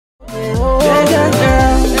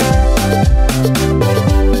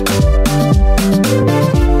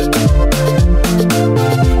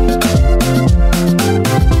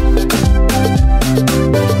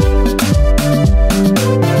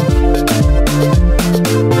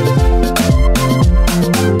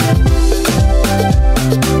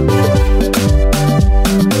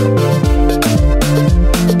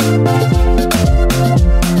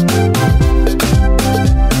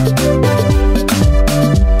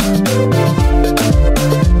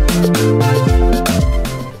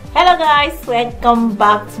guys, welcome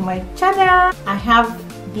back to my channel. I have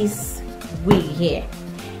this wig here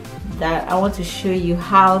that I want to show you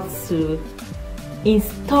how to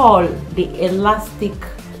install the elastic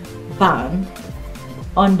band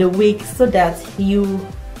on the wig so that you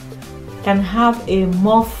can have a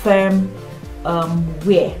more firm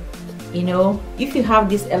wear. You know, if you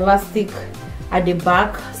have this elastic at the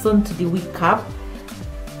back sewn to the wig cap,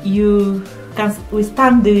 you can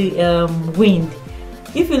withstand the wind.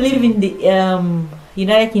 If you live in the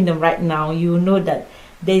United Kingdom right now, you know that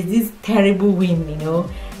there's this terrible wind, you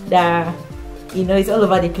know, that it's all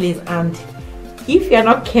over the place, and if you're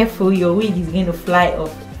not careful, your wig is going to fly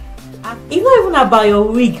off. It's not even about your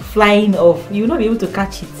wig flying off, you will not be able to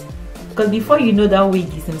catch it, because before you know, that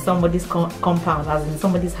wig is in somebody's compound, as in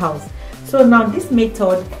somebody's house. So now this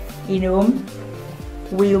method,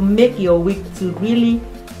 will make your wig to really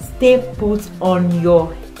stay put on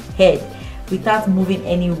your head without moving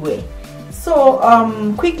anywhere. So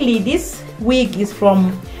quickly, this wig is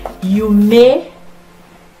from YouMay.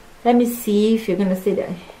 Let me see if you're gonna see that.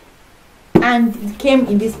 And it came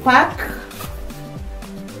in this pack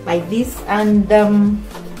like this, and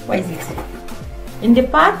what is it in the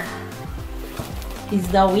pack? Is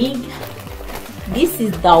the wig. This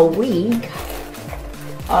is the wig.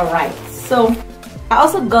 All right, so I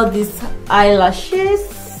also got these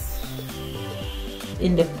eyelashes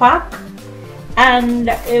in the pack and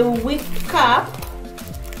a wig cap.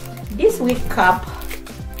 This wig cap,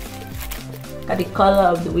 the color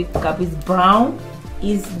of the wig cap is brown,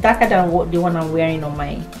 is darker than what the one I'm wearing on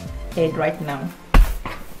my head right now,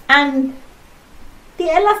 and the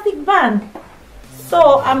elastic band.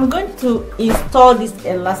 So I'm going to install this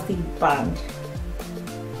elastic band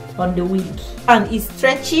on the wig, and it's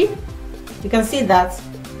stretchy, you can see that.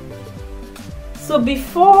 So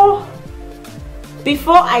before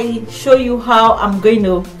I show you how I'm going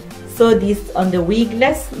to sew this on the wig,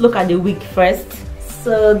 let's look at the wig first.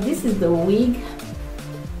 So this is the wig.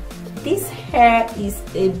 This hair is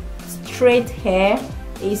a straight hair,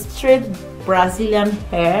 a straight Brazilian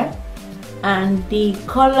hair, and the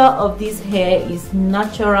color of this hair is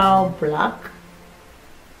natural black.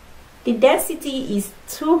 The density is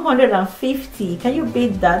 250. Can you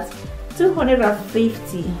beat that?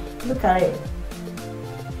 250. Look at it.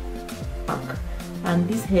 And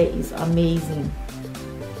this hair is amazing.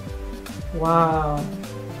 Wow,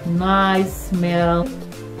 nice smell.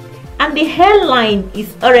 And the hairline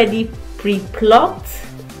is already pre-plucked.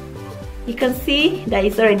 You can see that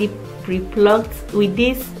it's already pre-plucked with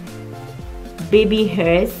these baby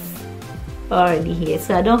hairs already here,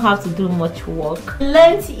 so I don't have to do much work.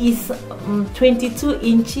 Length is 22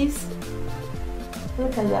 inches.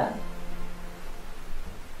 Look at that.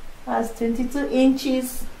 That's 22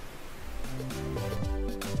 inches.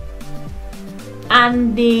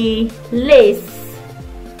 And the lace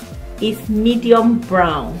is medium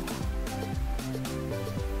brown.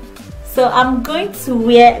 So I'm going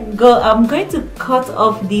to cut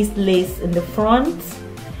off this lace in the front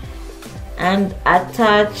and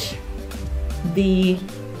attach the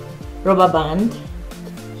rubber band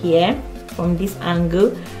here from this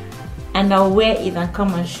angle, and I'll wear it and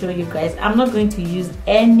come and show you guys. I'm not going to use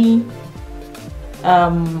any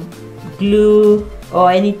glue or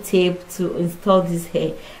any tape to install this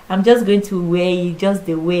hair. I'm just going to wear it just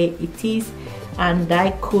the way it is, and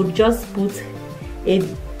I could just put a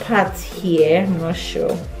part here. I'm not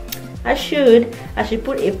sure. I should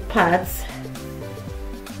put a part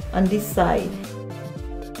on this side.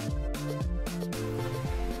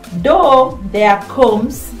 Though there are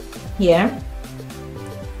combs here,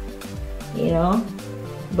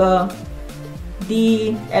 but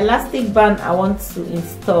the elastic band I want to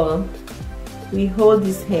install will hold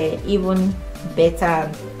this hair even better.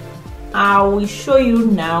 I will show you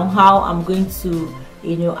now how I'm going to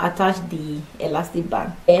attach the elastic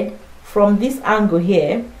band. And from this angle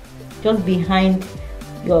here, just behind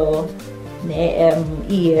your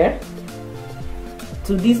ear,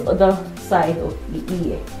 to this other side of the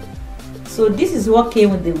ear. So this is what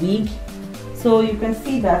came with the wig. So you can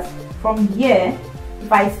see that from here, if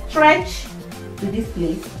I stretch to this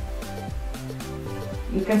place,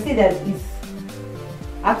 you can see that it's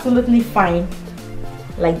absolutely fine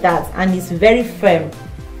like that, and it's very firm.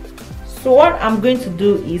 So what I'm going to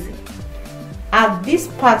do is, at this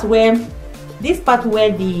part where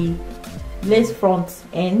the lace front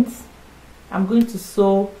ends, I'm going to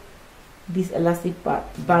sew this elastic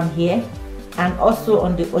band here, and also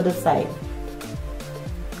on the other side.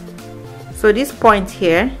 So this point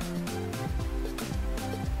here,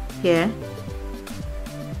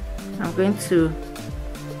 I'm going to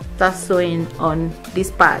start sewing on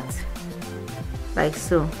this part like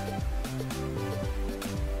so.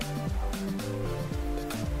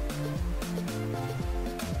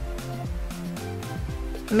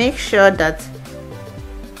 make sure that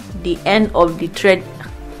the end of the thread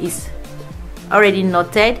is already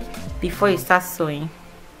knotted before you start sewing.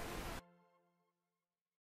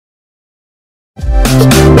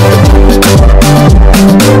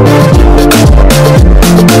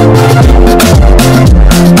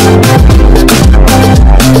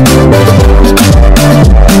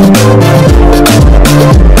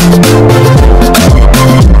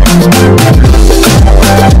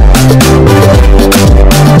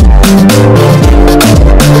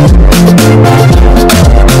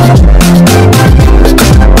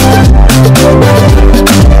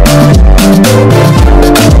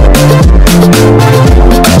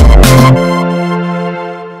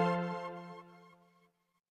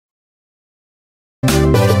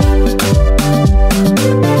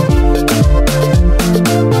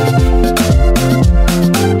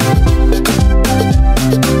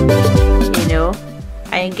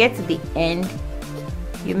 Get to the end,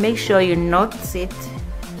 you make sure you knot it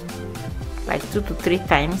like 2 to 3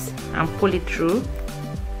 times and pull it through.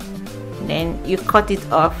 Then you cut it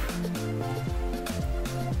off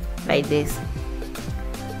like this.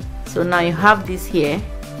 So now you have this here.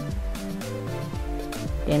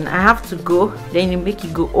 Then I have to go, then you make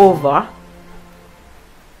it go over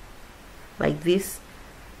like this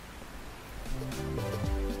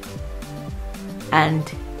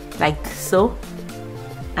and like so,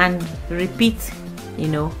 and repeat, you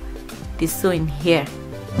know, the sewing here.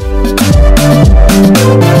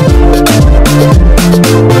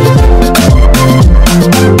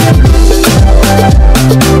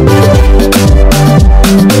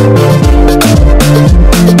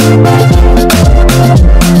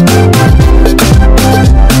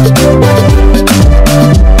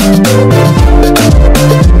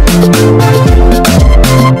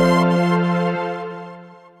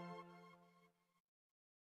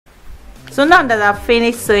 So now that I've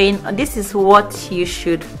finished sewing, this is what you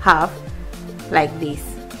should have, like this.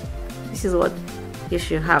 This is what you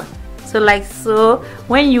should have. So like so,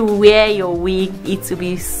 when you wear your wig, it will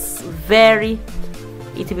be very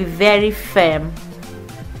firm.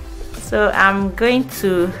 So I'm going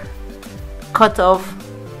to cut off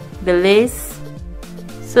the lace.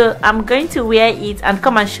 So I'm going to wear it and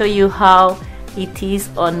come and show you how it is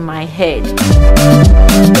on my head.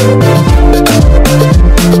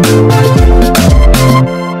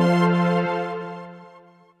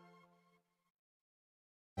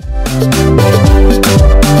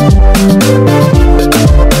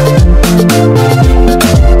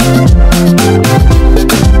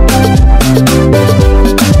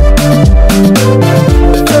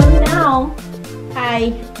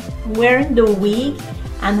 Wearing the wig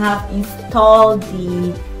and have installed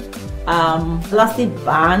the elastic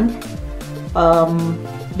band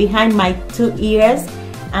behind my 2 ears,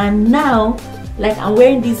 and now like I'm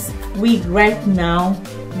wearing this wig right now.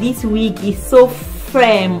 This wig is so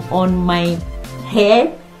firm on my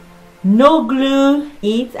head, no glue.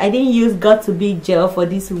 I didn't use got to be gel for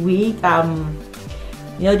this wig.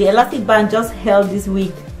 You know, the elastic band just held this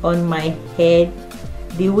wig on my head.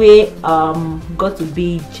 The way got to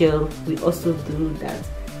be gel we also do that.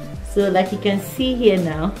 So like you can see here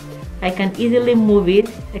now, I can easily move it,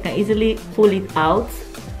 I can easily pull it out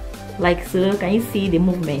like so. Can you see the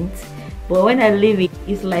movement? But when I leave it,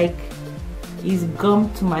 it's like it's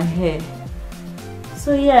gummed to my hair.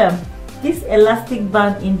 So yeah, this elastic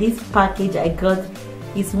band in this package I got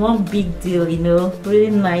is one big deal, you know,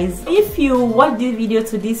 really nice. If you watch this video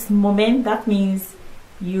to this moment, that means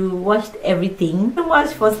you watched everything. Thank you so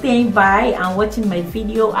much for staying by and watching my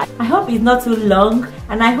video. I hope it's not too long,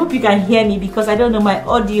 and I hope you can hear me, because I don't know, my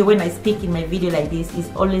audio when I speak in my video like this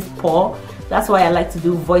is always poor. That's why I like to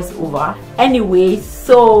do voiceover. Anyway,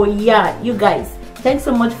 so yeah, you guys, thanks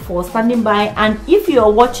so much for standing by. And if you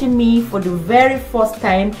are watching me for the very first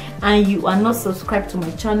time and you are not subscribed to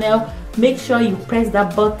my channel, make sure you press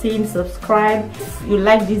that button, subscribe. If you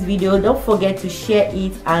like this video, don't forget to share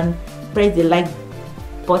it and press the like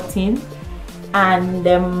button. And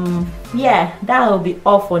yeah, that will be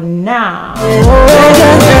all for now.